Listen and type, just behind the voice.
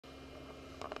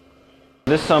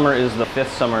This summer is the 5th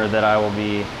summer that I will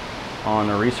be on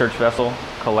a research vessel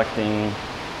collecting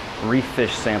reef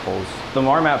fish samples. The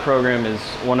MARMAT program is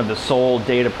one of the sole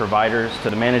data providers to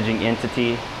the managing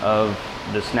entity of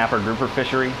the snapper grouper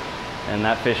fishery, and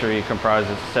that fishery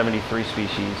comprises 73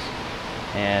 species,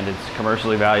 and it's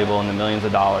commercially valuable in the millions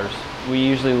of dollars. We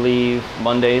usually leave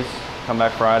Mondays, come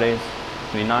back Fridays.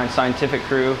 We have 9 scientific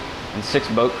crew and 6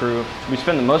 boat crew. We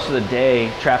spend most of the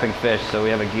day trapping fish, so we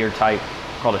have a gear type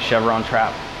called a chevron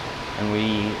trap, and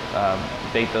we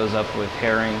bait those up with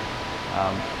herring,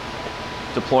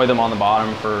 deploy them on the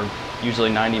bottom for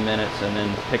usually 90 minutes, and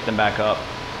then pick them back up,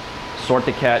 sort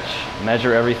the catch,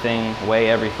 measure everything, weigh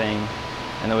everything,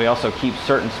 and then we also keep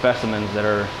certain specimens that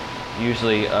are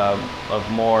usually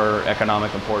of more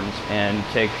economic importance, and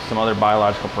take some other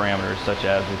biological parameters, such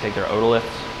as we take their otoliths.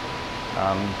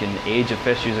 You can age a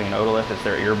fish using an otolith. It's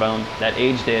their ear bone. That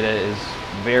age data is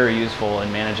very useful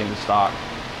in managing the stock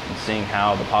and seeing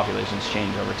how the populations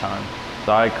change over time.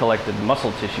 So I collected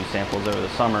muscle tissue samples over the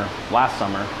summer, last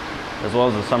summer, as well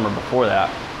as the summer before that.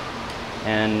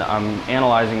 And I'm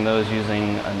analyzing those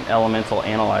using an elemental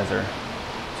analyzer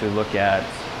to look at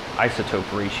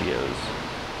isotope ratios.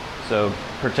 So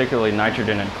particularly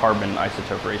nitrogen and carbon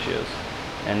isotope ratios.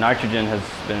 And nitrogen has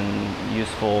been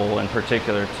useful in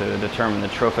particular to determine the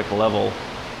trophic level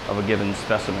of a given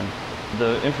specimen.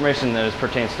 The information that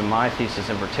pertains to my thesis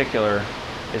in particular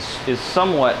is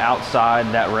somewhat outside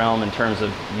that realm in terms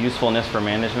of usefulness for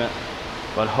management,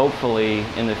 but hopefully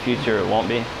in the future it won't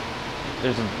be.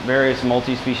 There's various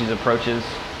multi-species approaches,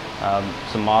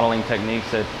 some modeling techniques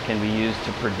that can be used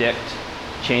to predict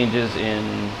changes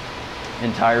in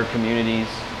entire communities,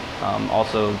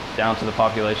 also down to the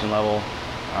population level,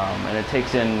 and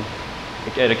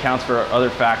it accounts for other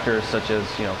factors such as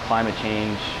climate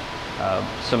change,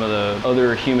 some of the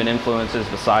other human influences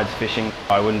besides fishing.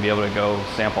 I wouldn't be able to go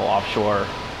sample offshore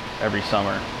every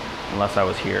summer unless I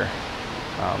was here.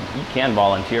 You can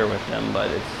volunteer with them,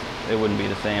 but it wouldn't be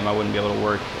the same. I wouldn't be able to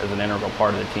work as an integral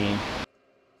part of the team.